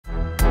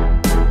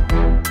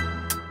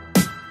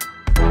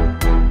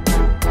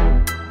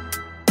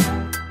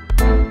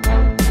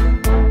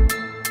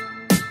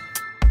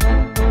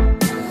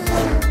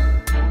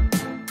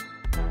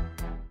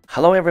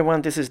Hello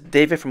everyone, this is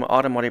David from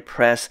Automotive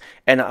Press,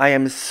 and I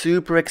am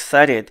super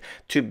excited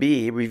to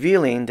be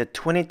revealing the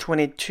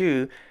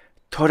 2022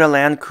 Toyota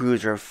Land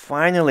Cruiser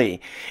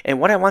finally. And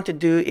what I want to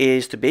do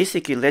is to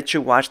basically let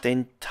you watch the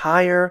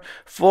entire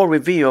full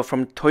review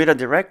from Toyota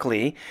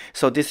directly.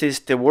 So this is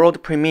the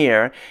world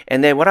premiere,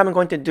 and then what I'm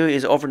going to do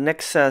is over the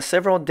next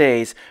several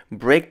days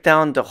break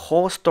down the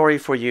whole story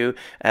for you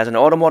as an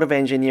automotive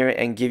engineer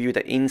and give you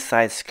the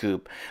inside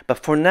scoop. But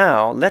for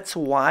now, let's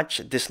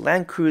watch this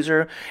Land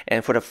Cruiser,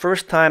 and for the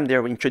first time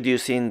they're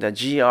introducing the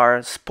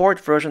GR Sport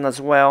version as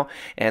well.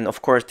 And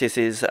of course this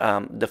is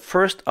the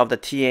first of the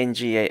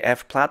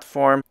TNGA-F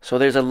platform. So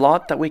there's a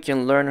lot that we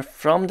can learn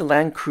from the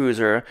Land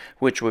Cruiser,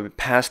 which will be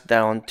passed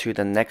down to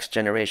the next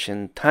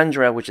generation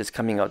Tundra, which is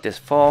coming out this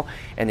fall,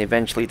 and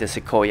eventually the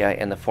Sequoia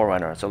and the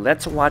 4Runner. So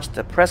let's watch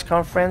the press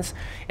conference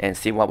and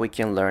see what we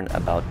can learn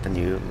about the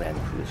new Land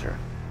Cruiser.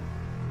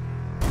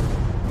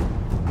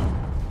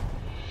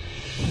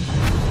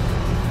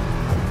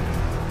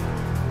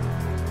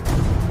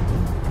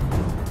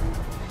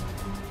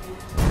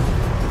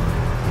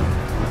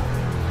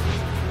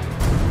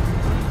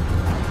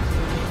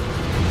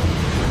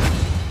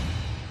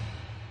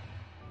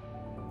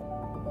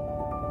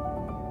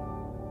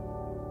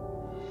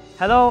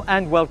 Hello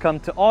and welcome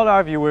to all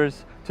our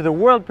viewers to the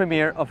world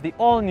premiere of the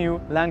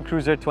all-new Land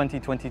Cruiser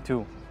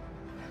 2022.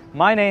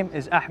 My name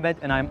is Ahmed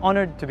and I'm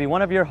honored to be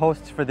one of your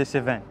hosts for this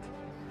event.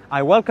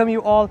 I welcome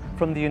you all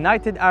from the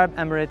United Arab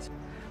Emirates.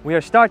 We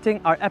are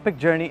starting our epic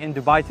journey in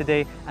Dubai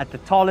today at the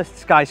tallest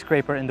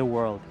skyscraper in the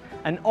world,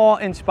 an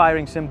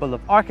awe-inspiring symbol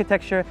of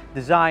architecture,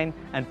 design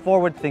and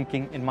forward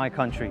thinking in my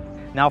country.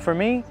 Now for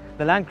me,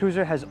 the Land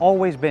Cruiser has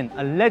always been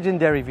a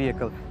legendary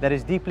vehicle that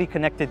is deeply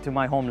connected to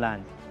my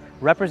homeland,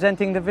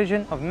 representing the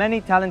vision of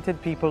many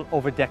talented people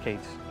over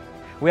decades.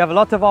 We have a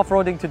lot of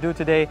off-roading to do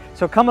today,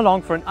 so come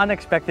along for an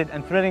unexpected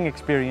and thrilling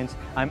experience.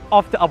 I'm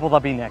off to Abu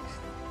Dhabi next.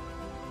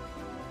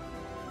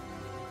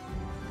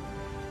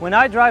 When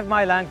I drive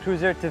my Land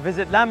Cruiser to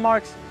visit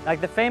landmarks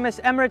like the famous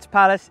Emirates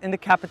Palace in the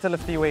capital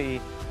of the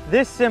UAE,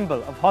 this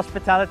symbol of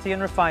hospitality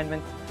and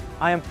refinement,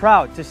 I am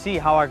proud to see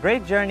how our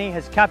great journey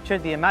has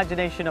captured the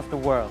imagination of the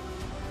world.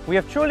 We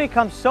have truly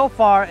come so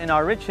far in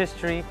our rich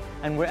history,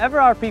 and wherever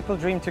our people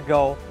dream to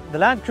go, the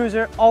Land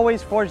Cruiser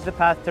always forged the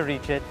path to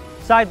reach it,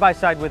 side by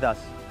side with us.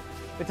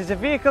 It is a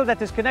vehicle that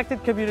has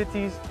connected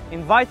communities,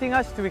 inviting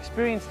us to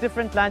experience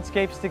different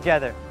landscapes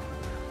together.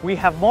 We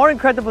have more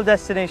incredible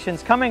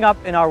destinations coming up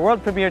in our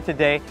world premiere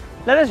today.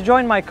 Let us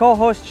join my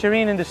co-host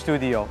Shireen in the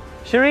studio.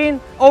 Shireen,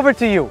 over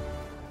to you.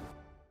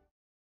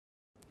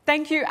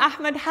 Thank you,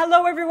 Ahmed.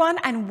 Hello, everyone,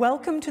 and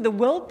welcome to the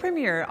world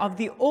premiere of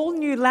the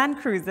all-new Land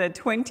Cruiser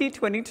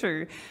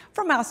 2022.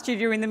 From our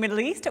studio in the Middle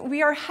East,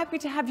 we are happy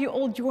to have you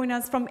all join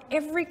us from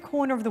every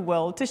corner of the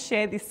world to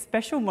share this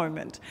special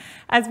moment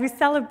as we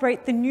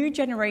celebrate the new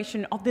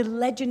generation of the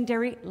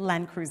legendary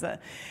Land Cruiser.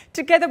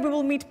 Together, we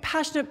will meet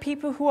passionate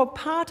people who are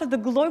part of the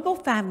global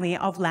family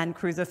of Land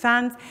Cruiser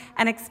fans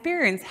and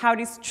experience how it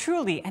is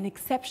truly an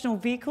exceptional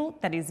vehicle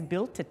that is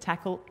built to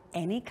tackle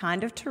any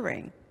kind of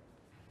terrain.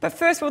 But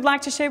first, we'd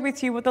like to share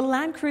with you what the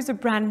Land Cruiser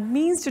brand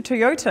means to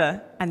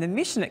Toyota and the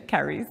mission it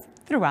carries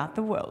throughout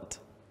the world.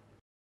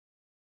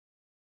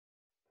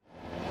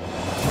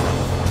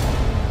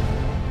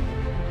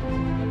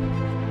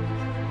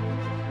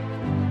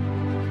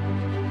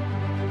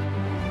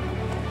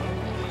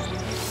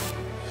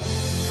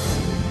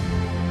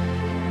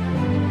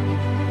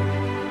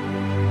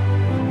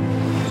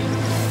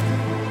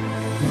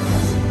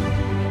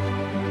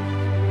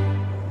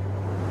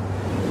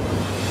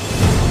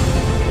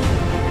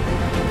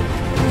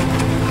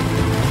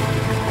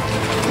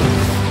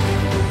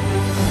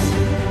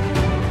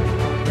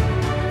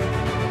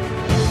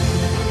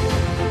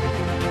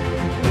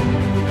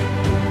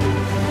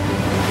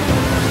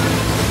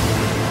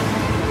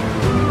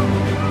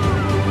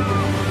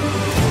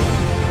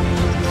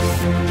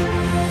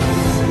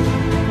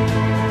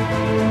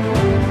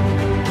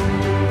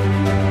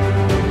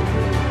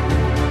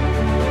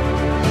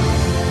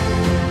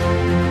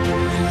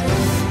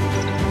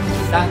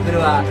ランクル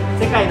は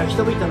世界の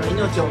人々の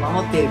命を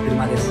守っている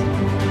車です。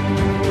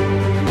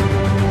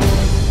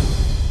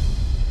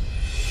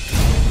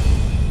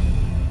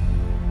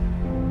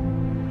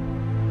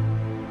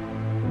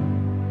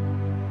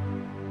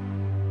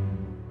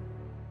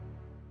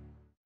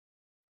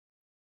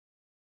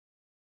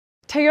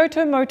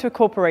Toyota Motor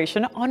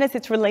Corporation honors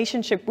its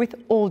relationship with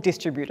all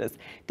distributors,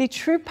 the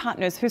true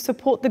partners who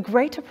support the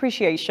great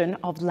appreciation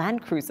of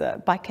Land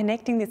Cruiser by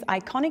connecting this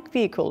iconic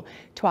vehicle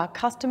to our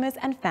customers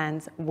and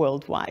fans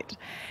worldwide.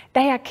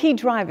 They are key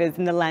drivers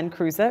in the Land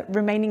Cruiser,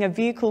 remaining a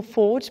vehicle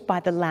forged by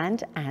the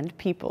land and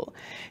people.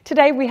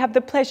 Today, we have the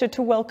pleasure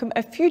to welcome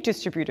a few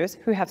distributors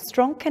who have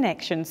strong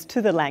connections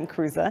to the Land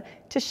Cruiser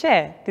to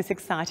share this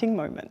exciting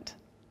moment.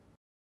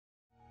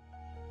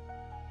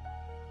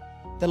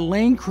 The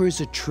Land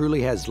Cruiser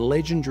truly has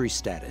legendary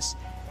status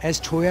as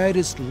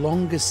Toyota's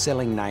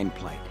longest-selling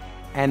nameplate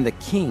and the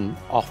king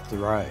off the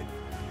road.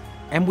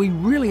 And we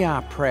really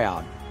are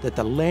proud that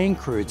the Land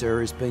Cruiser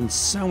has been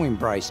so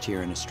embraced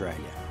here in Australia.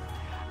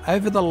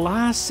 Over the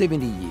last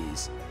 70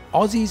 years,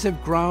 Aussies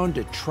have grown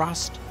to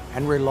trust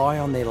and rely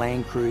on their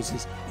Land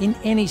Cruisers in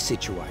any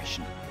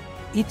situation.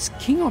 Its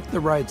king off the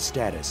road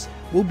status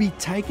will be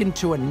taken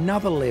to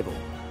another level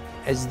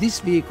as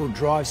this vehicle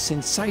drives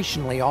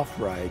sensationally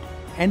off-road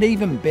and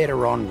even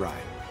better on-road.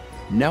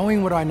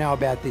 Knowing what I know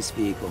about this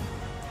vehicle,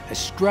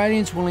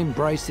 Australians will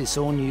embrace this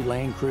all-new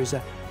Land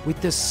Cruiser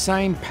with the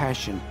same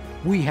passion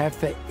we have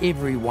for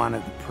every one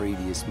of the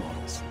previous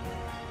models.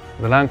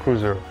 The Land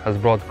Cruiser has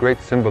brought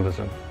great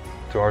symbolism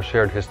to our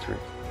shared history.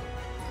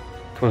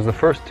 It was the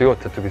first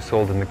Toyota to be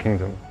sold in the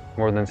kingdom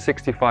more than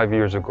 65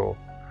 years ago,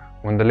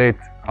 when the late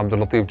Abdul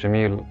Latif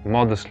Jamil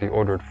modestly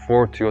ordered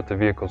 4 Toyota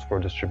vehicles for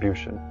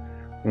distribution,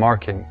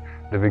 marking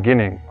the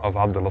beginning of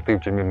Abdul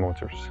Latif Jamil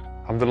Motors.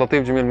 Abdul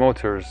Latif Jamil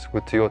Motors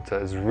with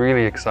Toyota is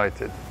really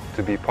excited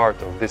to be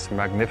part of this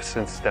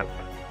magnificent step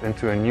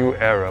into a new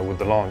era with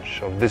the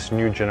launch of this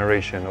new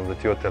generation of the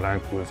Toyota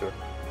Land Cruiser.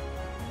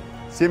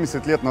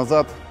 70 лет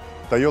назад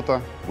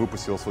Toyota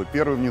выпустил свой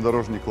первый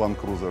внедорожник Land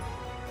Cruiser,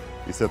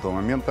 и с этого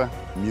момента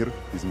мир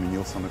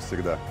изменился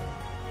навсегда.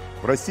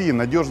 В России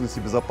надежность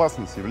и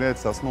безопасность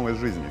являются основой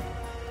жизни,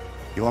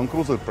 и Land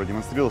Cruiser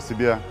продемонстрировал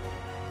себя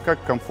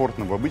как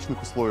комфортно в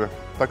обычных условиях,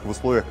 так и в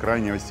условиях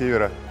крайнего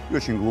севера и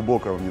очень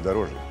глубокого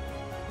внедорожья.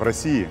 В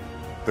России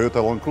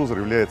Toyota Land Cruiser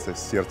является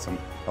сердцем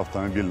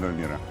автомобильного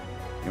мира,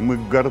 и мы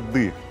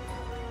горды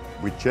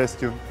быть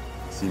частью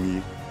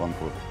семьи Land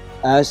Cruiser.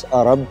 As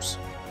Arabs,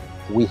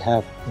 we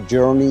have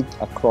journeyed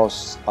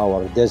across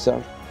our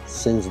desert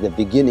since the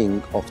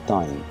beginning of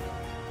time.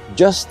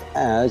 Just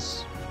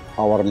as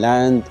our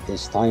land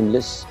is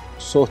timeless,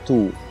 so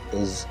too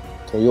is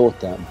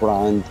Toyota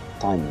brand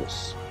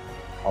timeless.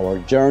 Our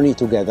journey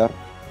together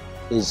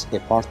is a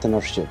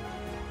partnership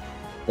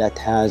that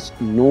has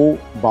no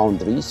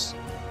boundaries,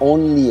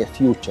 only a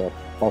future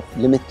of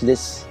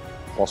limitless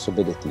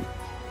possibility.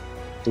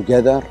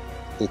 Together,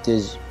 it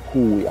is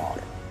who we are.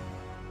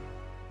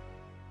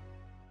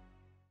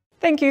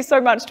 Thank you so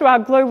much to our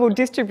global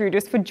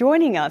distributors for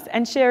joining us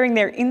and sharing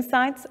their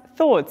insights,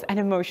 thoughts and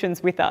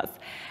emotions with us.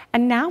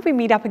 And now we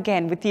meet up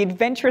again with the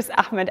adventurous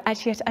Ahmed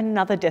at yet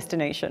another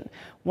destination.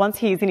 Once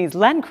he is in his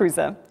Land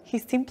Cruiser, he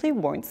simply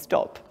won't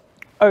stop.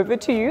 Over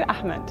to you,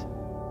 Ahmed.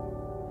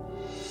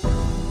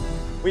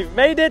 We've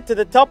made it to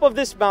the top of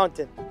this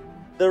mountain.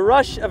 The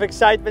rush of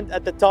excitement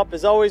at the top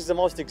is always the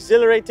most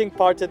exhilarating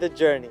part of the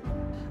journey.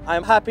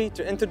 I'm happy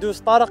to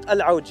introduce Tariq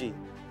Al-Auji,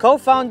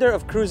 co-founder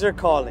of Cruiser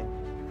Calling,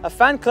 a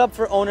fan club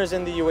for owners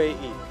in the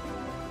UAE.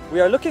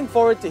 We are looking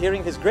forward to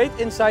hearing his great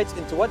insights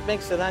into what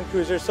makes the Land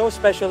Cruiser so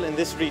special in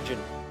this region.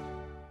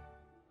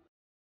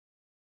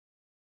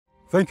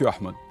 Thank you,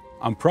 Ahmed.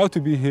 I'm proud to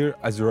be here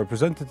as a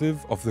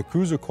representative of the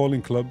Cruiser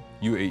Calling Club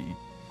UAE.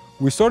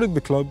 We started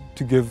the club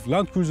to give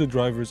Land Cruiser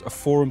drivers a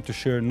forum to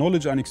share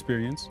knowledge and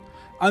experience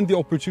and the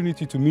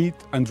opportunity to meet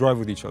and drive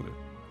with each other.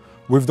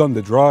 We've done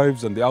the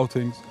drives and the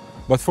outings,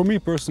 but for me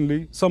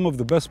personally, some of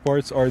the best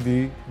parts are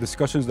the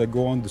discussions that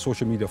go on the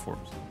social media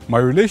forums. My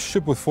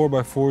relationship with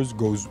 4x4s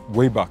goes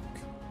way back.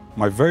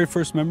 My very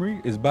first memory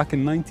is back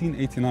in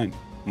 1989.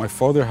 My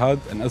father had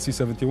an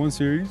LC71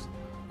 series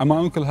and my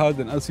uncle had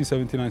an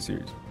LC79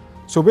 series.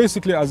 So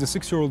basically, as a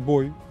 6-year-old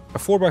boy, a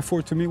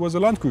 4x4 to me was a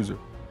Land Cruiser.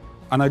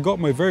 And I got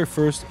my very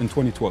first in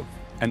 2012,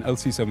 an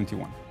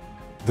LC71.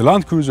 The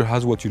Land Cruiser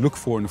has what you look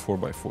for in a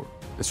 4x4.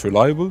 It's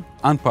reliable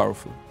and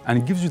powerful, and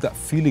it gives you that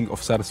feeling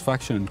of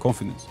satisfaction and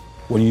confidence.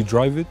 When you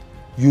drive it,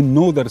 you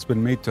know that it's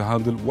been made to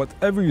handle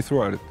whatever you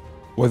throw at it,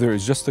 whether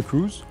it's just a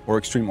cruise or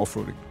extreme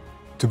off-roading.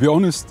 To be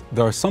honest,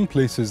 there are some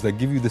places that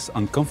give you this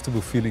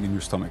uncomfortable feeling in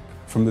your stomach,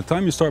 from the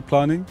time you start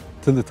planning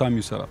till the time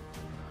you set up.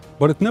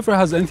 But it never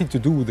has anything to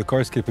do with the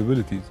car's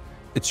capabilities.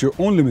 It's your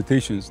own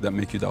limitations that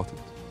make you doubt it.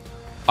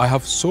 I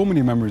have so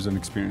many memories and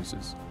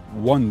experiences.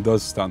 One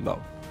does stand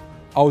out.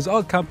 I was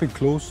out camping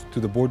close to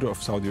the border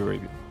of Saudi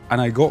Arabia,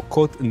 and I got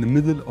caught in the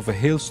middle of a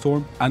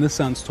hailstorm and a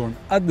sandstorm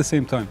at the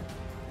same time.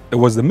 It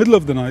was the middle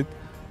of the night,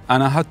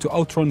 and I had to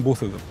outrun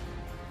both of them.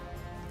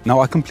 Now,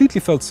 I completely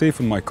felt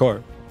safe in my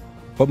car,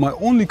 but my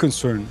only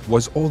concern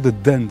was all the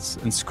dents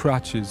and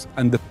scratches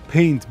and the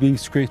paint being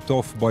scraped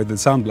off by the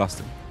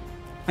sandblasting.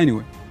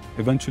 Anyway,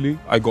 eventually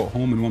I got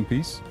home in one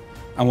piece,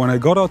 and when I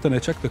got out and I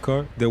checked the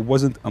car, there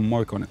wasn't a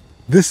mark on it.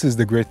 This is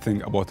the great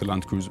thing about the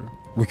Land Cruiser.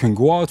 We can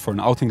go out for an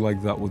outing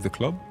like that with the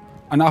club,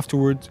 and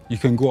afterwards you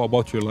can go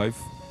about your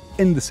life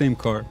in the same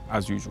car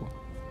as usual.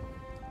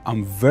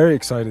 I'm very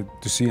excited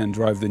to see and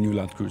drive the new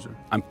Land Cruiser,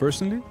 and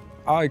personally,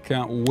 I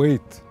can't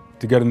wait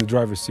to get in the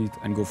driver's seat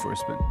and go for a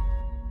spin.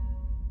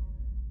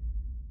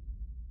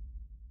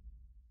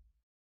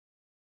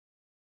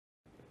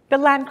 The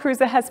Land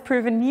Cruiser has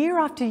proven year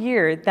after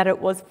year that it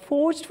was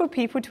forged for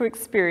people to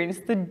experience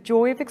the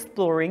joy of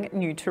exploring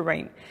new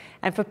terrain,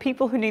 and for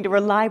people who need a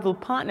reliable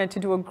partner to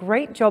do a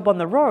great job on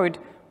the road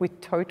with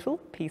total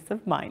peace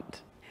of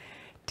mind.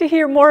 To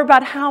hear more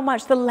about how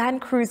much the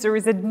Land Cruiser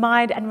is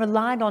admired and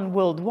relied on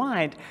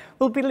worldwide,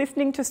 we'll be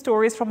listening to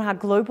stories from our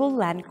global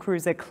Land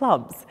Cruiser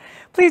clubs.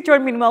 Please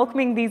join me in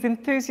welcoming these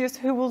enthusiasts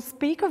who will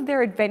speak of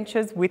their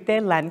adventures with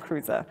their Land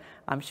Cruiser.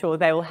 I'm sure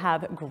they will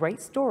have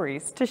great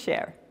stories to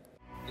share.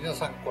 皆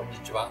さんこんに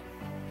ちは。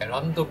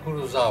ランドク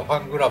ルーザーフ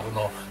ァンクラブ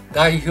の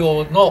代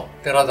表の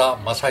寺田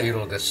正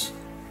宏です。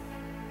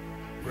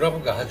クラ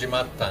ブが始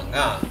まったの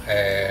が、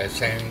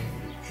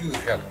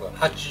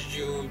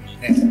1982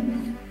年、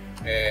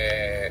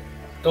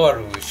とあ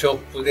るショッ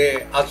プ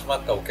で集ま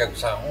ったお客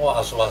さんを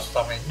遊ばす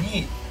ため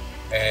に、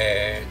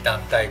団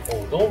体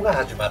行動が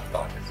始まった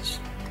わけです。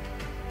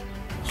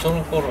そ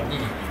の頃に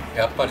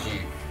やっぱり、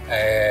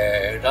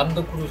ラン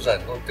ドクルーザー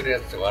に乗ってるや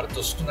つって割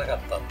と少なかっ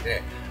たん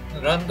で、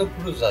ランド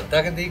クルーザー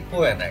だけで行こ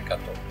うやないか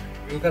と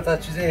いう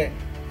形で、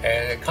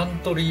カ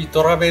ントリー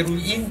トラベル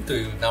インと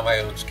いう名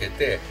前をつけ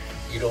て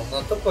いろん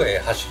なとこへ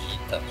走りに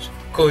行ったんですよ。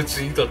こいつ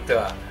にとって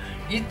は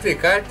行って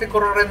帰ってこ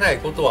られない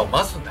ことは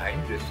まずない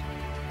んです。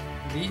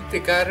で行っ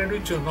て帰れる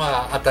っていうの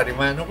は当たり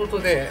前のこと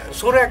で、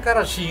それやか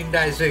ら信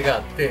頼性があ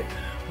って、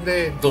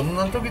でどん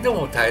な時で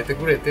も耐えて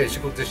くれて仕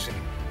事してる。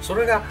そ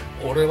れが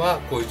俺は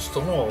こいつ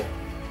との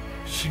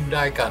信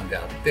頼感で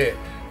あって、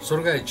そ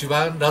れが一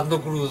番ランド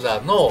クルーザ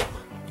ーの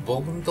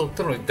僕にとっ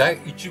ての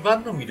一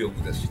番の魅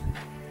力です。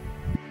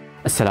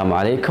Assalamu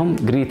alaikum,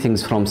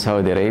 greetings from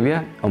Saudi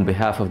Arabia. On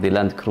behalf of the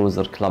Land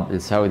Cruiser Club in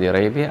Saudi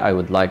Arabia, I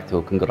would like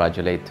to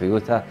congratulate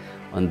Toyota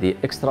on the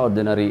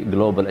extraordinary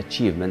global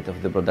achievement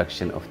of the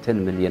production of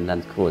 10 million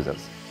Land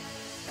Cruisers.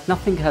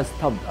 Nothing has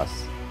stopped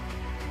us.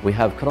 We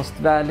have crossed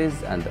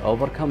valleys and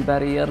overcome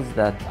barriers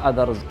that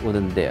others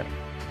wouldn't dare,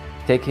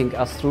 taking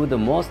us through the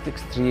most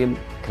extreme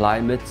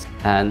climates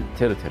and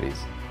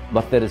territories.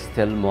 But there is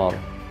still more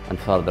and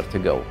further to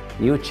go.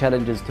 New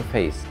challenges to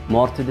face,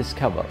 more to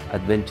discover,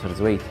 adventures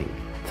waiting.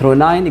 Through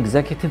 9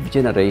 executive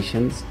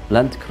generations,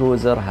 Land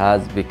Cruiser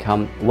has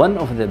become one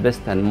of the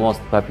best and most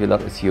popular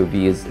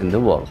SUVs in the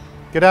world.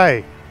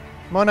 G'day,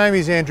 my name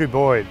is Andrew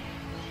Boyd.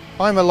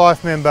 I'm a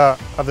life member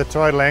of the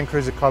Toyota Land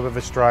Cruiser Club of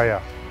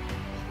Australia,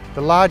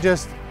 the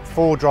largest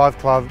four-wheel drive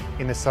club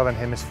in the Southern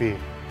Hemisphere.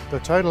 The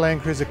Toyota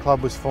Land Cruiser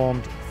Club was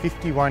formed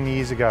 51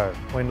 years ago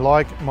when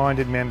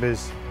like-minded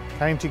members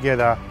came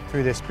together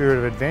through their spirit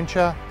of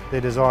adventure, their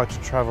desire to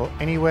travel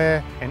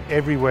anywhere and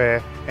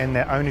everywhere, and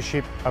their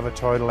ownership of a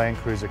Toyota Land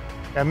Cruiser.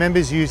 Our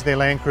members use their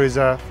Land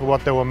Cruiser for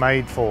what they were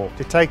made for,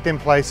 to take them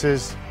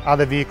places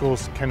other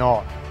vehicles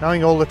cannot,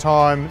 knowing all the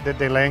time that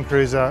their Land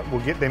Cruiser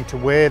will get them to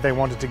where they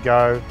wanted to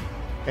go,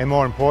 and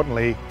more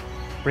importantly,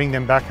 bring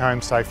them back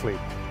home safely.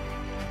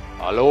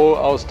 Hallo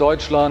aus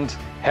Deutschland.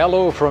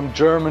 Hello from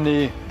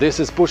Germany. This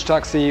is Bush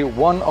Taxi,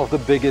 one of the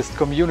biggest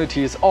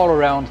communities all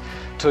around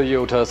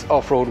Toyota's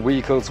off-road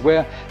vehicles,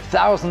 where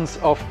thousands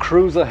of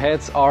cruiser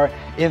heads are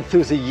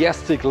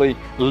enthusiastically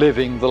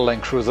living the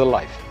Land Cruiser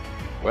life.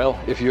 Well,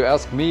 if you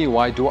ask me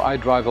why do I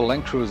drive a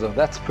Land Cruiser,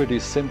 that's pretty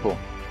simple.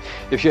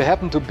 If you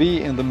happen to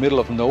be in the middle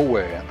of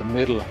nowhere, in the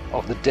middle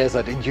of the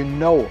desert, and you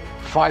know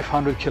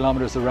 500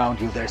 kilometers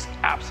around you there's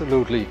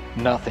absolutely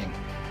nothing,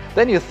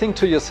 then you think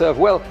to yourself,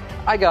 well,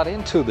 I got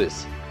into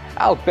this,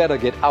 I'll better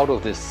get out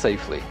of this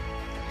safely.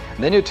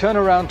 And then you turn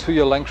around to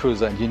your Land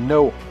Cruiser and you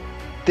know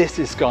this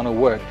is gonna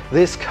work.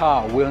 This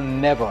car will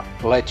never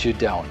let you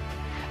down.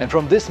 And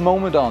from this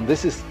moment on,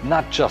 this is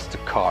not just a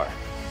car.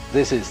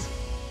 This is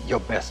your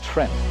best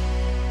friend.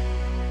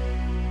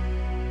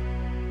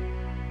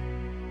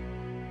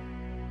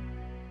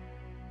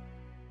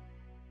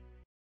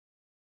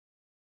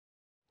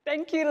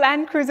 Thank you,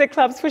 Land Cruiser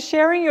Clubs, for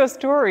sharing your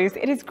stories.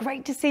 It is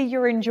great to see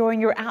you're enjoying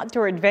your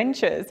outdoor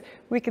adventures.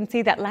 We can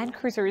see that Land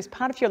Cruiser is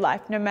part of your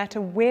life no matter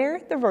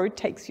where the road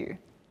takes you.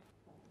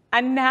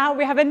 And now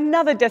we have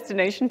another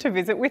destination to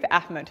visit with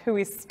Ahmed, who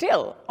is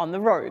still on the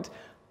road.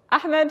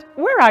 Ahmed,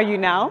 where are you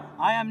now?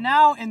 I am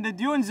now in the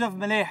dunes of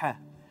Maleha.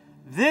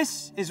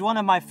 This is one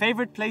of my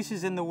favorite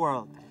places in the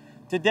world.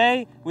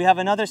 Today, we have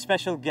another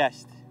special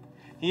guest.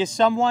 He is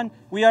someone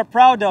we are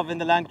proud of in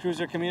the Land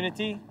Cruiser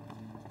community.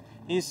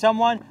 He is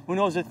someone who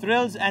knows the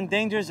thrills and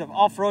dangers of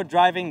off-road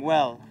driving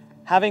well,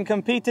 having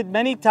competed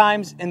many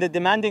times in the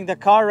demanding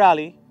Dakar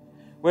Rally,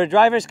 where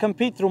drivers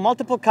compete through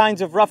multiple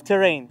kinds of rough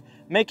terrain,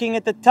 making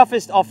it the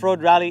toughest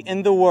off-road rally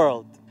in the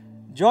world.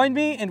 Join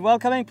me in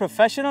welcoming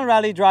professional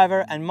rally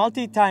driver and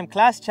multi-time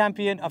class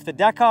champion of the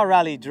Dakar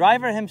Rally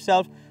driver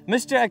himself,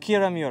 Mr.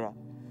 Akira Miura.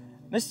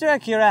 Mr.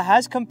 Akira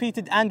has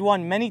competed and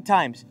won many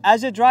times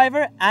as a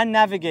driver and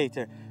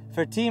navigator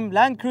for Team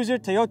Land Cruiser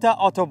Toyota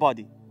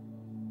Autobody.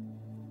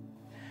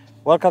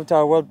 Welcome to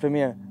our world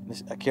premiere,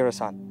 Ms.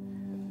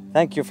 Akira-san.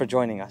 Thank you for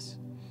joining us.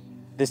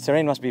 This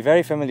terrain must be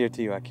very familiar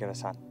to you,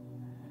 Akira-san.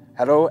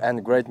 Hello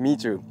and great to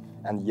meet you.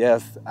 And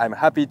yes, I'm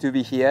happy to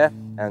be here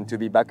and to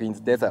be back in the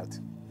desert.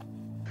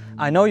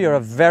 I know you're a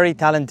very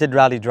talented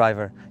rally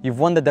driver. You've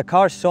won the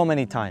Dakar so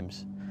many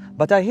times.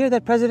 But I hear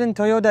that President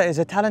Toyota is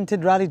a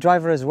talented rally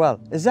driver as well.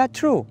 Is that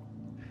true?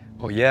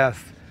 Oh yes,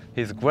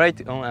 he's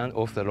great on and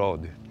off the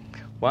road.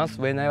 Once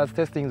when I was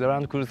testing the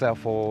Land Cruiser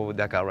for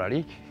Dakar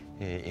Rally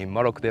in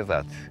Morocco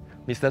Desert,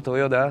 Mr.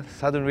 Toyota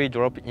suddenly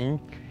dropped in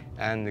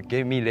and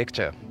gave me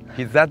lecture.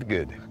 He's that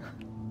good.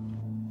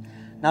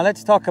 Now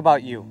let's talk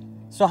about you.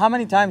 So how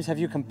many times have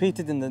you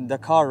competed in the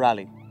Dakar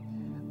rally?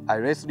 I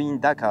raced in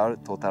Dakar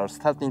total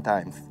 13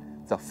 times.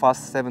 The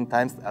first 7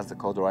 times as the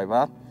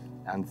co-driver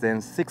and then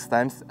 6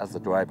 times as the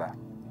driver.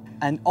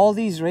 And all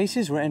these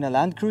races were in a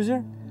Land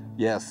Cruiser?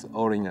 Yes,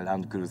 all in a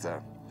Land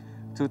Cruiser.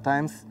 2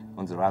 times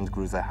on the Land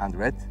Cruiser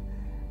 100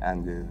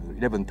 and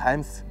 11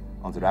 times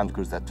on the Land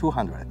Cruiser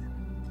 200.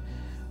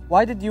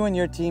 Why did you and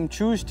your team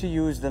choose to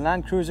use the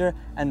Land Cruiser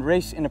and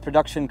race in a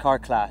production car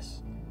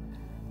class?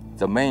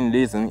 The main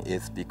reason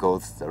is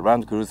because the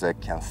Land Cruiser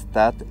can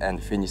start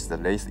and finish the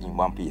race in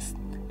one piece.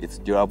 It's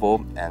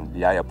durable and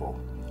reliable.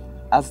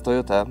 As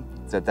Toyota,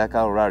 the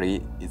Dakar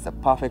Rally is a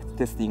perfect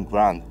testing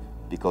ground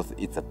because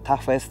it's the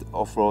toughest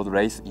off-road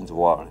race in the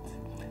world.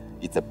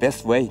 It's the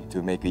best way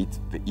to make it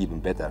even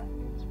better.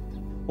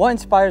 What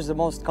inspires the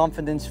most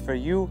confidence for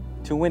you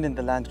to win in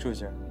the Land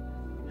Cruiser?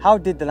 How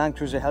did the Land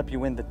Cruiser help you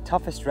win the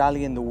toughest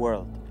rally in the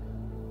world?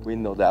 With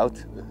no doubt,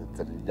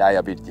 the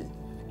reliability.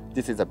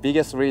 This is the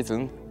biggest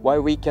reason why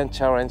we can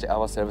challenge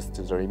ourselves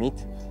to the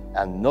limit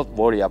and not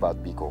worry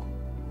about people.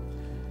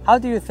 How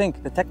do you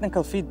think the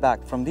technical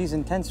feedback from these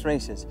intense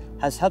races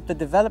has helped the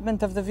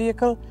development of the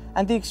vehicle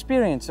and the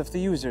experience of the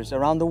users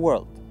around the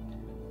world?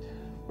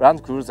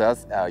 Land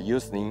Cruisers are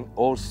used in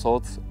all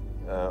sorts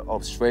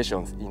of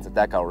situations in the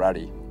Dakar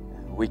Rally.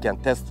 We can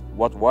test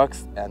what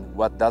works and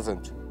what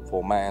doesn't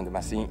for man and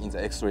machine in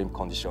the extreme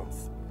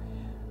conditions.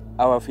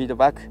 Our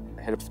feedback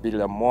helps build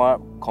a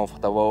more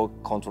comfortable,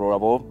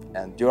 controllable,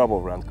 and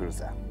durable Land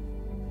Cruiser.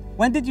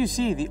 When did you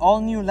see the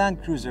all-new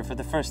Land Cruiser for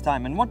the first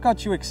time, and what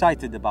got you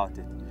excited about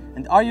it?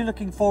 And are you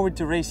looking forward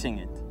to racing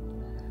it?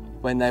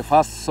 When I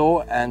first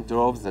saw and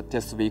drove the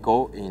test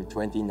vehicle in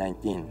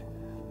 2019,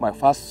 my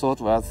first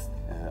thought was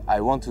I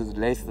want to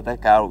race the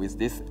Dakar with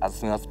this as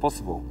soon as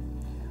possible.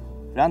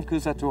 Land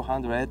Cruiser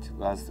 200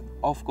 was,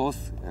 of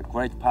course, a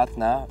great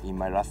partner in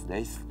my last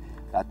race,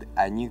 but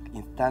I knew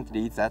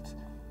instantly that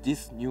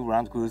this new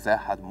Land Cruiser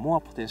had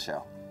more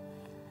potential.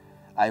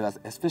 I was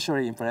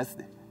especially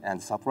impressed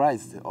and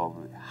surprised of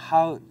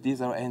how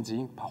diesel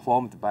engine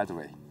performed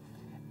badly.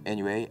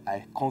 Anyway,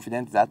 I'm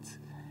confident that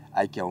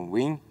I can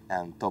win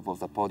and top of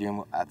the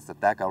podium at the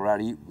Dakar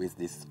Rally with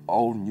this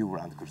all-new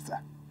Land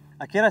Cruiser.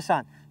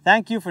 Akira-san,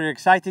 thank you for your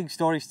exciting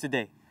stories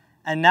today.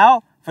 And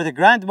now, for the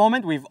grand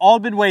moment we've all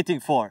been waiting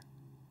for.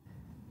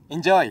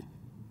 Enjoy!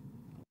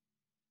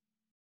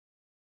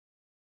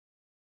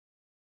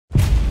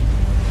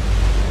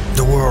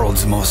 The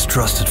world's most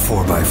trusted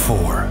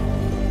 4x4.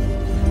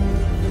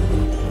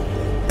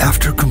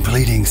 After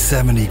completing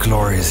 70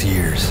 glorious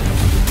years,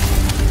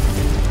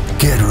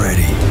 get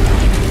ready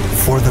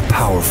for the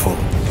powerful,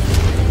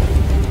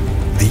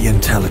 the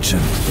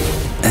intelligent,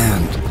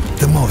 and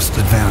the most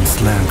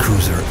advanced Land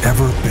Cruiser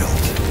ever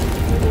built.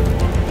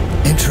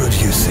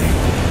 Introducing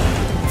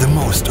the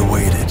most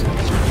awaited,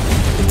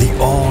 the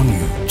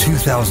all-new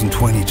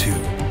 2022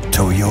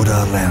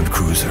 Toyota Land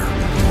Cruiser.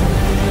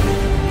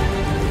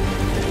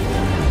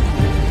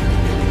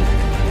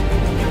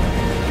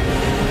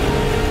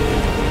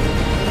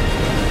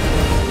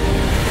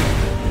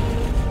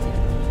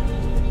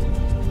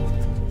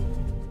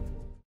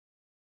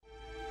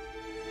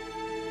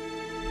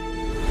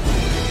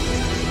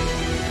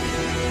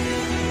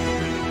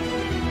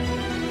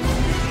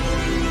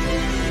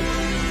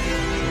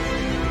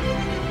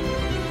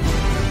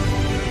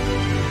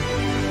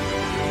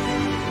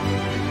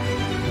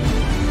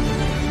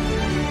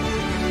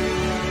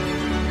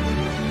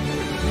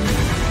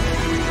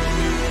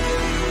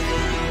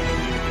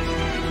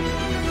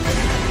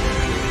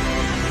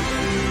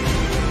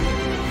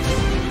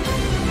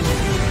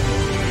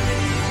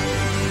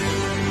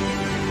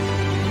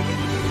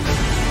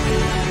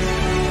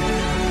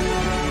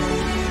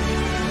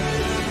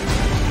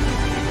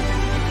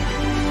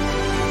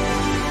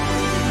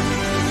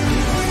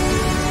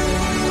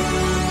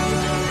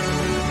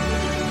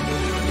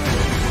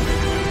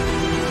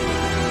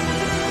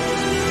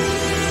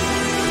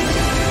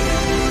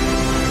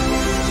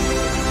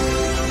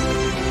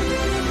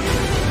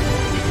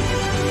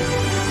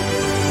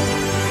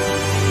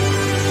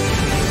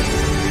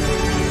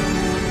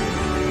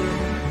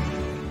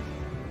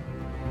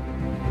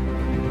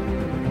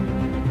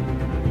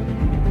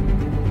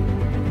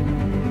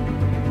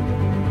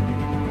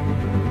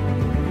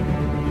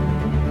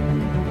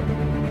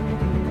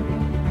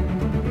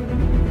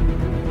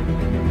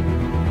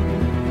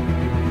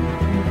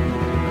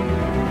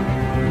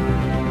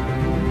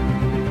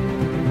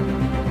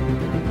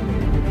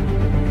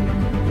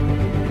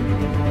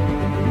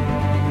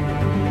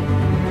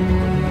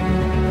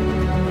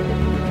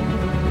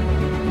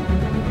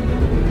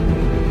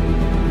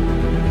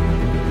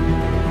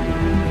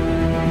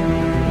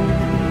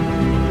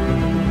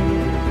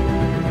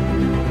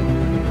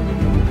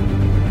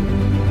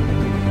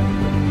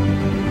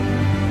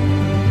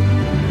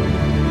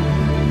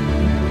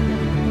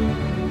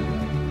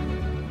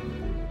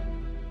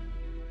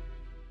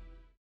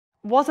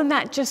 Wasn't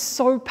that just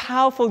so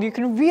powerful? You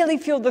can really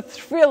feel the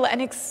thrill and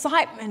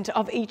excitement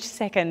of each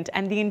second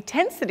and the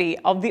intensity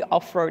of the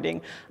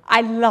off-roading.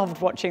 I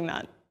loved watching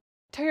that.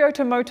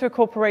 Toyota Motor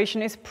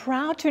Corporation is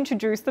proud to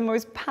introduce the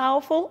most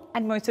powerful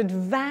and most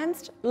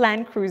advanced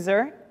Land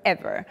Cruiser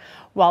ever,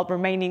 while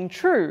remaining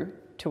true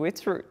to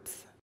its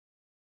roots.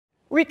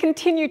 We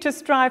continue to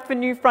strive for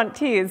new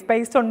frontiers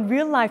based on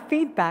real-life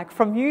feedback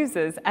from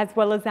users, as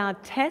well as our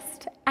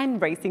test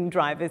and racing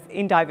drivers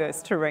in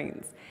diverse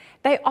terrains.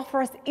 They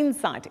offer us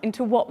insight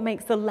into what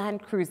makes the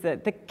Land Cruiser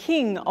the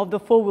king of the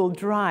four-wheel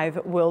drive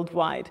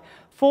worldwide,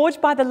 forged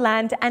by the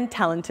land and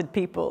talented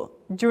people.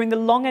 During the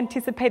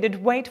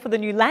long-anticipated wait for the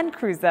new Land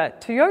Cruiser,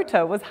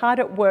 Toyota was hard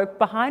at work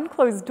behind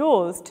closed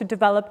doors to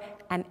develop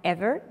an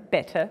ever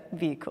better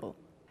vehicle.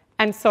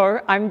 And so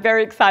I'm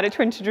very excited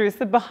to introduce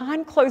the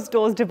behind closed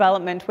doors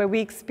development, where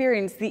we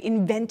experience the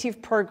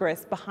inventive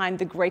progress behind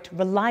the great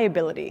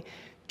reliability,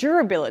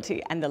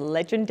 durability and the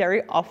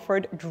legendary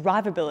off-road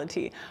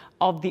drivability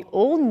of the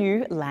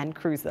all-new Land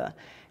Cruiser.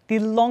 The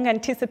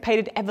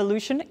long-anticipated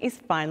evolution is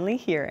finally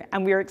here,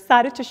 and we are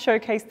excited to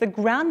showcase the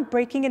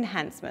groundbreaking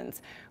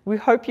enhancements. We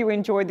hope you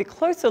enjoy the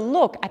closer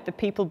look at the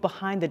people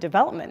behind the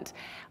development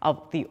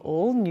of the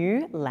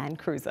all-new Land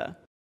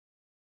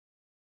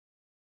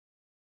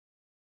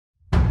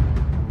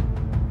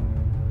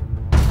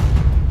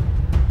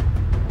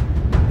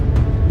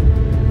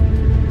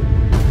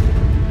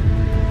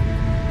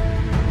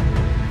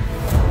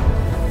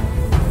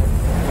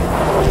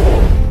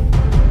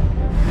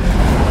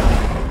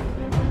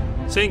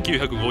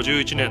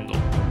年の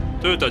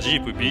トヨタジ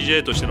ープ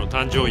BJ としての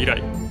誕生以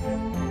来、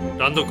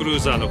ランドクルー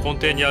ザーの根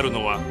底にある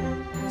のは、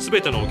すべ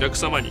てのお客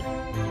様に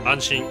安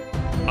心・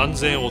安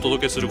全をお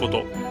届けするこ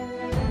と、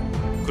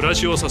暮ら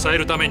しを支え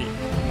るために、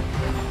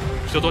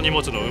人と荷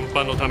物の運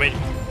搬のために、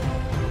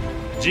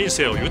人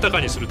生を豊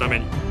かにするため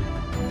に、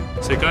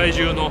世界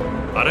中の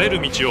あらゆ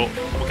る道を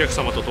お客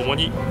様と共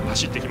に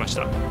走ってきまし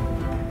た。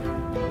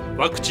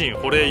ワクチン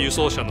保冷輸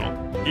送車の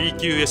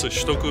PQS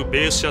取得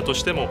ベース車と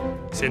しても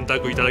選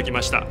択いただきま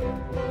した。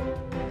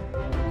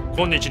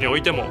今日にお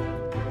いても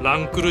ラ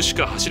ンクルし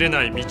か走れ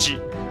ない道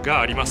が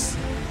あります。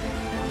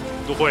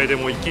どこへで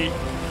も行き、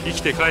生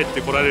きて帰っ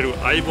てこられる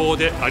相棒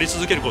であり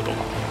続けること、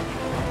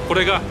こ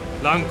れが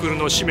ランクル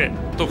の使命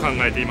と考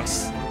えていま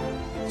す。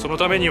その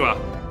ためには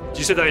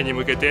次世代に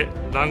向けて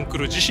ランク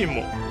ル自身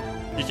も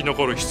生き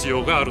残る必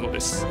要があるの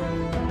です。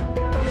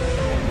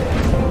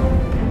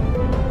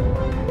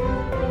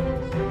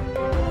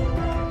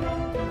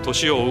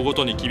年を追うご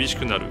とに厳し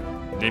くなる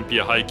燃費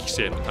や排気規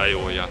制の対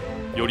応や、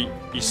より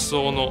一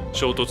層の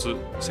衝突・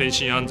先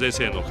進安全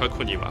性の確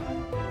保には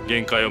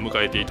限界を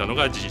迎えていたの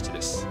が事実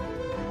です。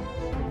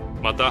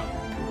また、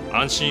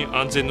安心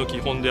安全の基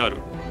本である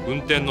運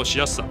転のし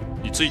やすさ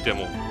について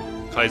も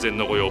改善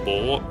のご要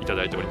望をいた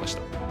だいておりまし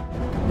た。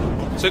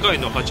世界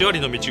の8割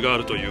の道があ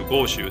るという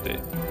豪州で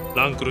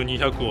ランクル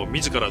200を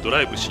自らド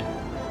ライブし、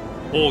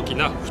大き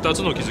な2つ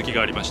の気づき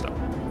がありました。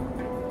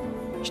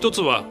一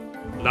つは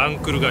ラン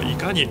クルがい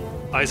かに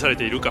愛され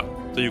ているか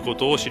というこ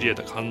とを知り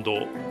得た感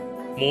動、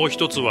もう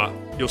一つは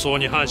予想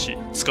に反し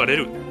疲れ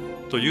る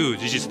という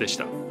事実でし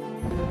た。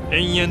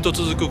延々と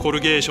続くコ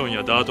ルゲーション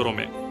やダート路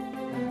面、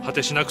果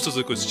てしなく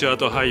続くスチュアー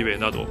トハイウェイ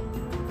など、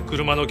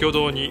車の挙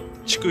動に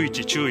逐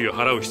一注意を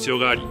払う必要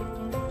があり、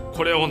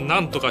これを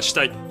何とかし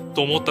たい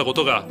と思ったこ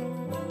とが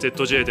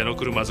ZJ での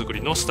車作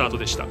りのスタート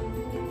でした。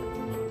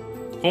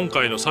今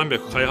回の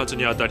300開発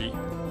にあたり、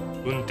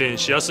運転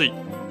しやすい、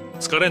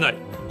疲れない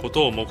こ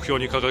とを目標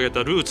に掲げ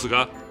たルーツ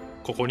が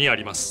ここにあ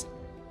ります。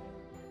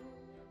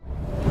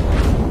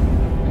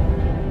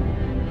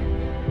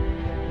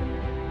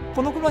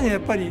この車にはや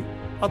っぱり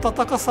温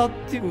かさっ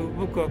ていう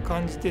僕は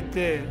感じて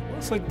て、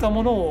そういった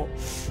ものを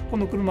こ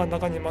の車の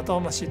中にまた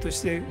魂とし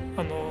て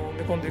埋め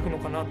込んでいくの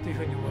かなという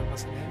ふうに思いま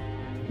すね。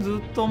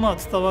ずっと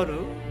伝わる、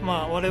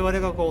我々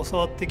が教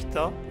わってき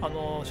た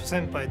諸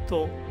先輩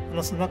と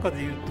話す中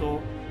でいうと、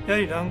やは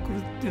りランクル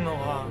っていうの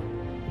は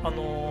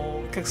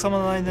お客様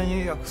の間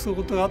に約束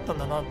事があったん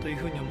だなという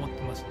ふうに思っ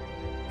てます。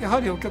や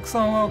はりお客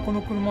さんはこ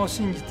の車を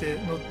信じて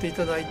乗ってい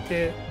ただい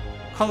て、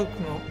家族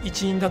の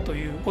一員だと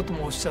いうこと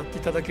もおっしゃって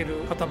いただける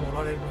方もお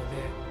られるの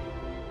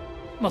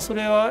で、そ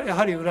れはや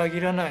はり裏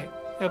切らない、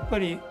やっぱ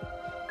り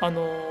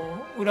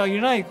裏切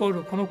らないイコー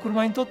ルこの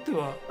車にとって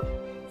は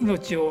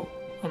命を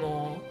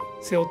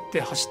背負っ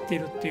て走ってい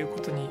るっていうこ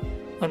とに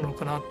なるの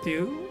かなってい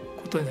う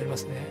ことになりま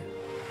すね。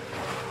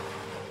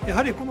や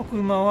はりこの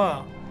車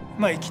は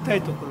行きた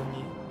いところ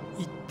に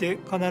行って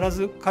必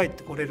ず帰っ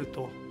てこれる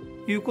と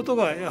いうこと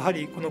がやは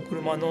りこの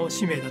車の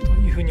使命だと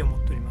いうふうに思っ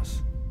ておりま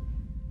す。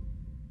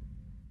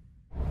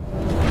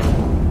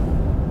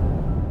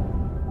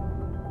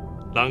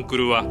ランク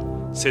ルは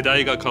世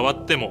代が変わ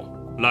って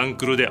もラン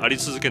クルであり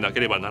続けな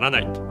ければならな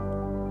いと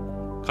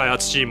開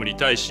発チームに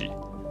対し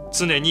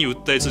常に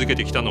訴え続け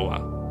てきたのは、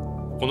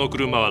この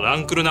車はラ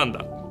ンクルなん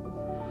だ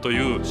と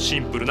いうシ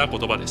ンプルな言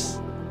葉で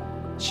す。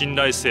信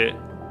頼性、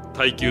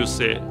耐久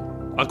性、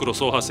悪路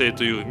走破性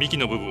という幹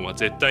の部分は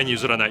絶対に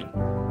譲らない。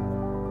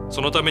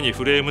そのために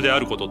フレームであ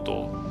ること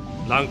と、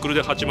ランクル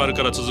で80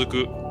から続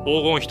く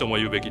黄金比とも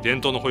言うべき伝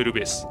統のホイール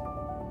ベース、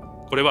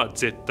これは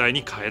絶対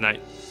に変えない。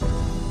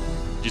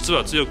実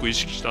は強く意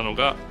識したの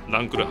が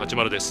ランクル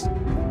80です。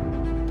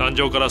誕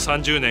生から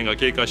30年が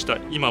経過した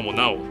今も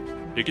なお、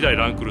歴代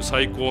ランクル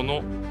最高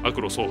のアク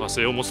ロ走破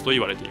性を持つと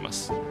言われていま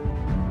す。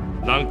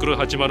ランクル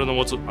80の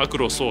持つアク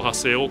ロ走破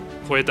性を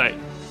超えたい、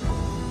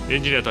エ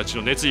ンジニアたち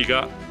の熱意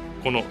が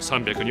この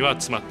300には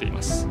詰まってい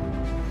ます。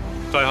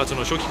開発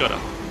の初期から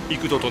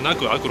幾度とな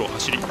くアクロを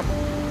走り、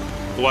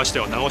壊して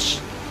は直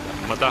し、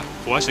また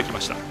壊してきま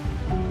した。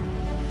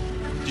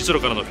実路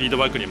からのフィード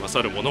バックに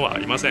勝るものはあ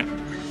りません。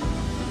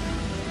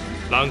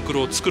ランクル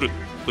を作る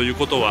という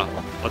ことは、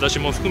私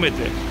も含め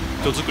て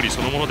人作り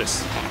そのもので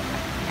す。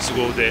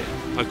凄腕、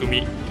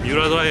匠、三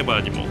浦ドライバ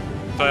ーにも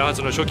開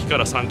発の初期か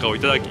ら参加をい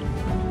ただき、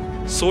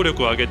総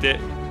力を挙げて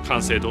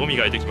完成度を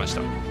磨いてきまし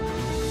た。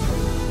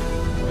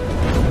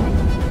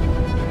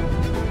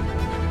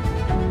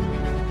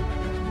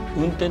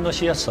運転の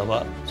しやすさ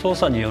は、操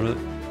作による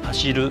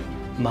走る、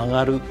曲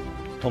がる、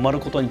止まる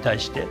ことに対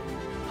して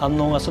反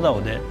応が素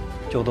直で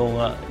挙動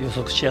が予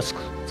測しやす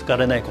く疲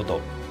れないこと、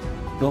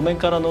路面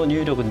からの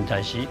入力に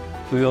対し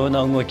不要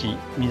な動き、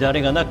乱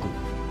れがなく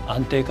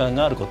安定感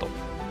があること、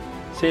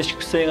静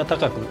粛性が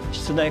高く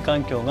室内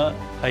環境が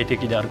快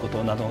適であるこ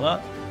となどが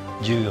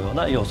重要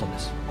な要素で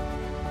す。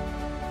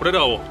これ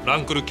らをラ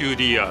ンクル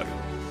QDR、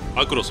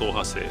アクロ走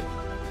破性、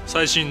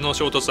最新の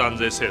衝突安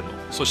全性能、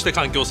そして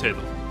環境性能、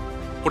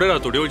これら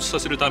と両立さ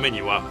せるため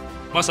には、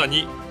まさ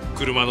に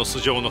車の素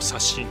性の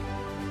刷新、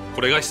こ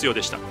れが必要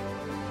でした。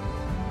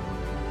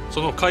そ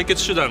の解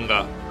決手段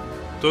が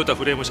トヨタ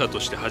フレーム社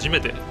として初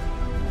めて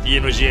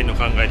TNGA の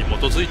考えに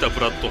基づいたプ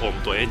ラットフォー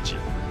ムとエンジン、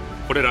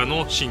これら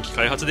の新規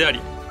開発であ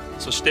り、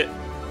そして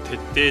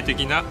徹底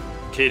的な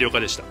軽量化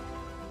でした。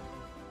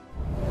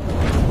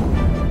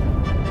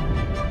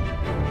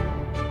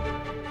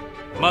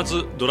ま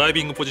ずドライ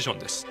ビングポジション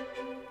です。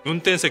運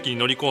転席に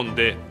乗り込ん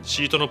で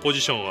シートのポジ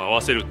ションを合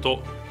わせる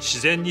と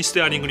自然にス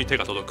テアリングに手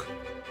が届く。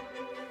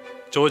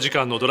長時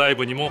間のドライ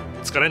ブにも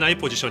疲れない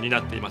ポジションに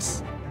なっていま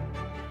す。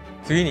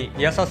次に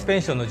リアサスペ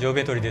ンションの上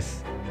下取りで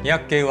す。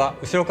200系は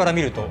後ろから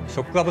見るとシ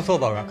ョックアブソー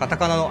バーがカタ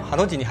カナのハ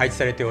の字に配置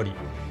されており、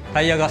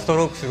タイヤがスト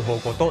ロークする方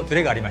向とズ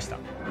レがありました。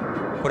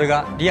これ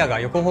がリアが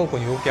横方向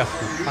に動きや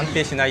すく安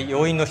定しない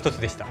要因の一つ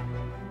でした。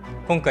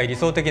今回理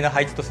想的な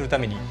配置とするた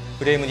めに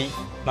フレームに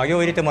曲げを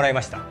入れてもらい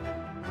ました。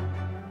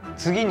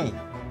次に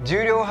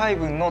重量配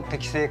分の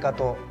適正化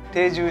と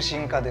低重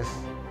心化で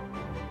す。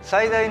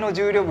最大の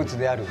重量物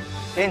である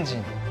エンジ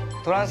ン、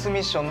トランスミ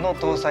ッションの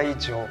搭載位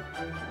置を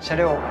車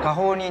両下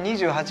方に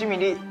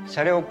 28mm、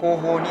車両後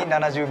方に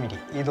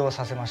 70mm 移動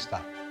させました。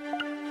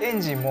エ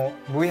ンジンも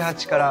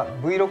V8 から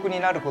V6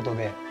 になること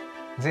で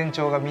全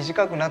長が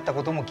短くなった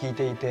ことも効い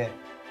ていて、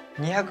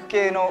200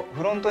系の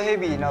フロントヘ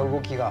ビーな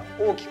動きが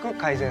大きく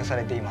改善さ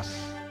れていま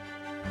す。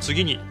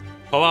次に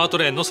パワート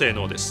レーンの性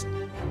能です。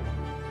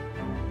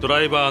ド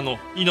ライバーの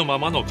意のま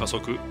まの加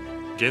速、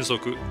減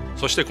速、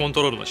そしてコン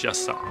トロールのしや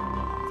すさ、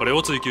これ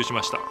を追求し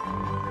ました。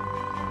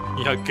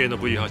200系の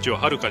V8 を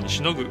はるかに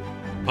しのぐ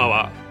パ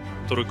ワ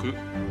ー、トルク、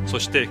そ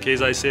して経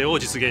済性を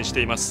実現し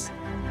ています。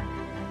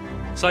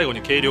最後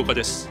に軽量化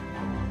です。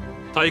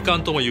体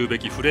感とも言うべ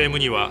きフレーム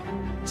には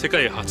世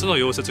界初の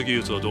溶接技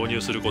術を導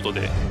入すること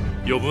で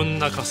余分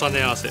な重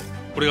ね合わせ、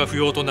これが不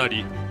要とな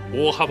り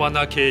大幅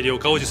な軽量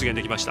化を実現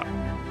できました。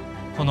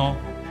この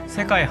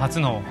世界初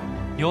の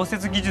溶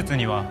接技術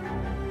には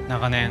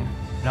長年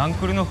ラン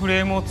クルのフ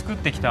レームを作っ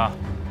てきた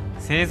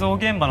製造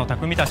現場の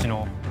匠たち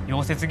の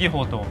溶接技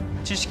法と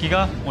知識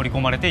が織り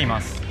込まれていま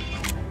す。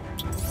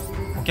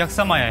お客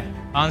様へ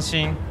安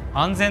心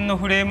安全の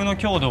フレームの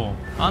強度を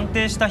安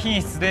定した品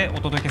質で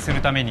お届けす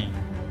るために、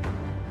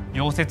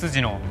溶接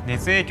時の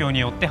熱影響に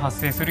よって発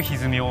生する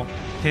歪みを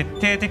徹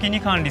底的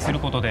に管理する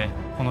ことで、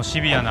このシ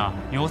ビアな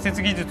溶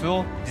接技術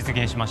を実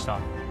現しました。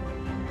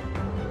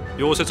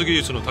溶接技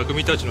術の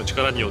匠たちの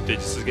力によって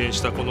実現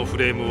したこのフ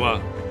レームは、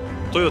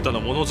トヨタ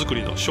のものづく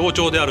りの象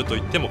徴であると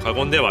言っても過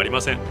言ではあり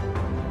ません。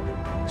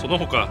その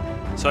他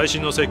最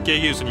新の設計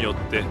技術によっ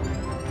て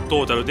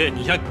トータルで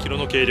200キロ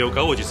の軽量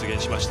化を実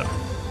現しました。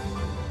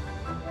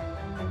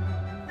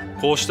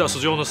こうした素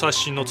性の刷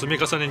新の積み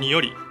重ねに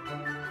より、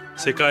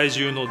世界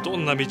中のど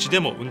んな道で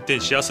も運転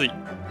しやすい、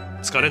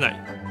疲れない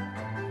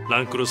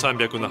ランクル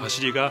300の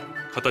走りが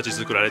形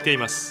作られてい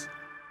ます。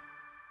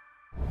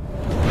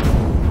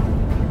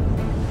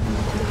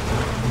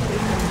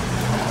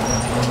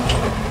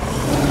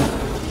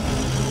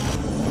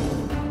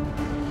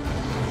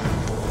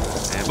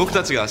僕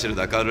たちが走る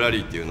ダカールラリ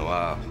ーっていうの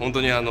は本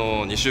当に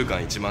2週間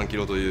1万キ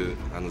ロという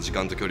時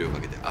間と距離を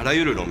かけてあら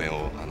ゆる路面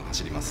を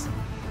走ります。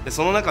で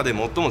その中で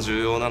最も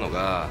重要なの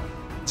が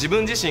自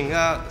分自身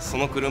がそ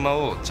の車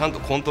をちゃんと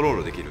コントロー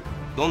ルできる、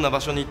どんな場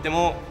所に行って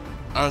も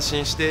安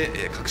心し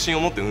て確信を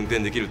持って運転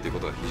できるというこ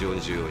とが非常に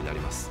重要になり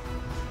ます。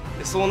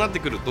でそうなって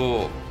くる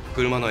と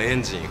車のエ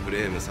ンジン、フ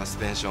レーム、サス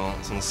ペンション、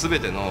その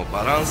全ての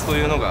バランスと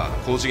いうのが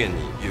高次元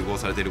に融合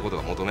されていること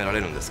が求めら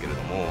れるんですけれ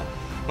ど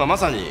も、ま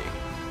さに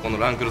この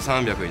ランクル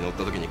300に乗っ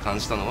た時に感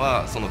じたの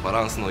はそのバ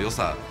ランスの良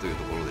さという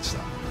ところでした。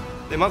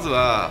でまず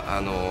は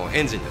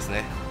エンジンです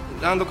ね。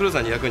ランドクルーザ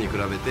ー200に比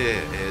べ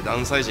て、ダウ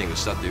ンサイジング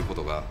したというこ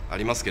とがあ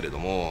りますけれど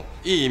も、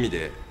いい意味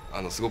で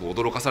すごく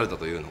驚かされた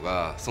というの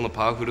が、その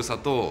パワフルさ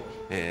と、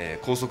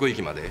高速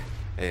域まで、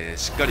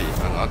しっかり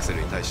アクセ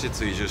ルに対して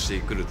追従して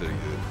くるという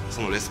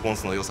そのレスポン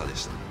スの良さで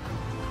した。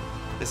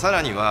でさ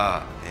らに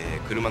は、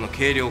車の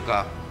軽量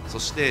化、そ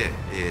して、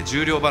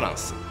重量バラン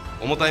ス、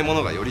重たいも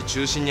のがより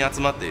中心に集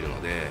まっている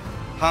ので、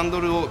ハン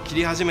ドルを切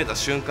り始めた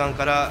瞬間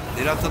から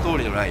狙った通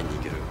りのラインに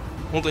行ける、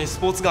本当にス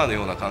ポーツカーの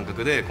ような感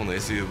覚でこの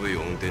SUV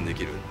を運転で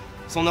きる、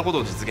そんなこと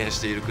を実現し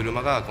ている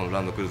車がこの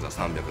ランドクルーザー300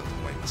だと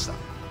思いました。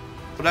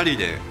ラリー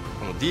で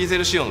このディーゼ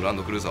ル仕様のラン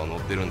ドクルーザーを乗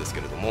ってるんです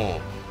けれども、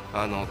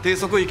低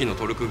速域の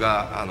トルク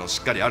がし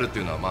っかりあるって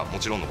いうのはも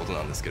ちろんのこと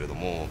なんですけれど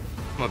も、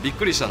びっ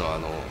くりしたのは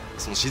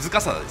その静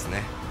かさです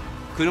ね。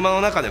車の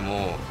中で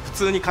も普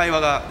通に会話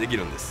ができ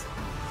るんです。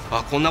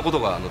こんなこと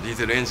がディー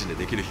ゼルエンジンで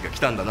できる日が来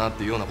たんだなっ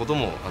ていうようなこと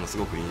もす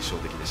ごく印象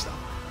的でした。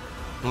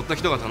乗った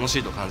人が楽し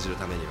いと感じる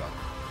ためには、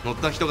乗っ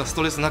た人がス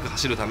トレスなく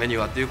走るために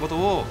はっていうこと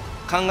を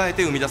考え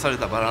て生み出され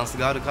たバランス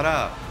があるか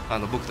ら、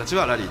僕たち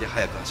はラリーで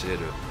速く走れる、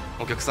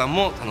お客さん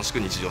も楽しく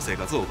日常生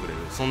活を送れる、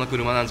そんな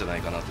車なんじゃな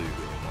いかなというふ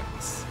うに思い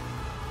ます。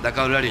ダ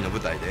カールラリーの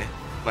舞台で、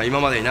今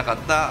までになかっ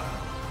た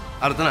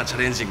新たなチャ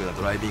レンジングな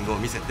ドライビングを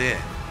見せて、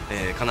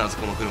必ず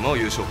この車を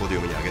優勝ポディ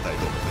ウムに上げたい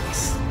と思っていま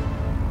す。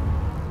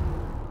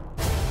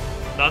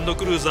ランド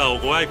クルーザーを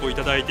ご愛顧い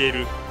ただいてい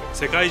る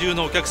世界中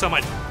のお客様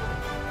に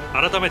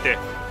改めて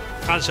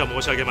感謝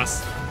申し上げま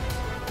す。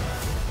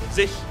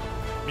ぜひ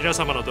皆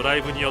様のドラ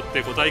イブによっ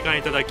てご体感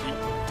いただき、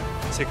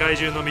世界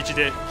中の道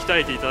で鍛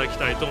えていただき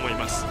たいと思い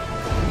ます。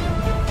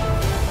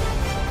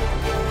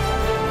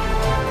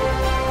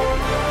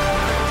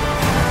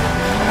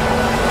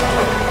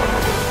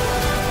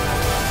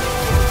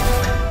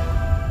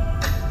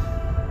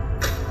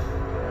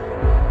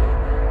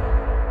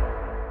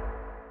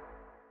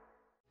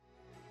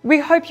We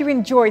hope you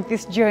enjoyed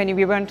this journey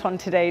we went on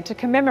today to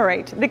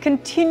commemorate the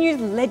continued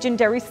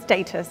legendary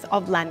status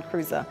of Land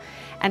Cruiser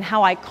and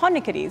how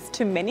iconic it is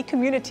to many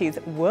communities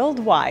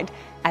worldwide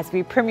as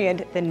we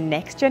premiered the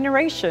next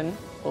generation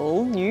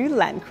all-new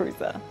Land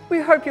Cruiser. We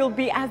hope you'll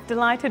be as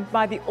delighted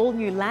by the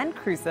all-new Land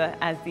Cruiser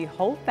as the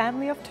whole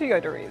family of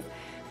Toyota is.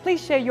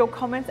 Please share your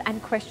comments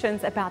and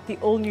questions about the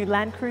all-new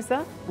Land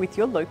Cruiser with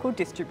your local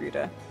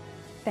distributor.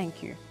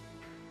 Thank you.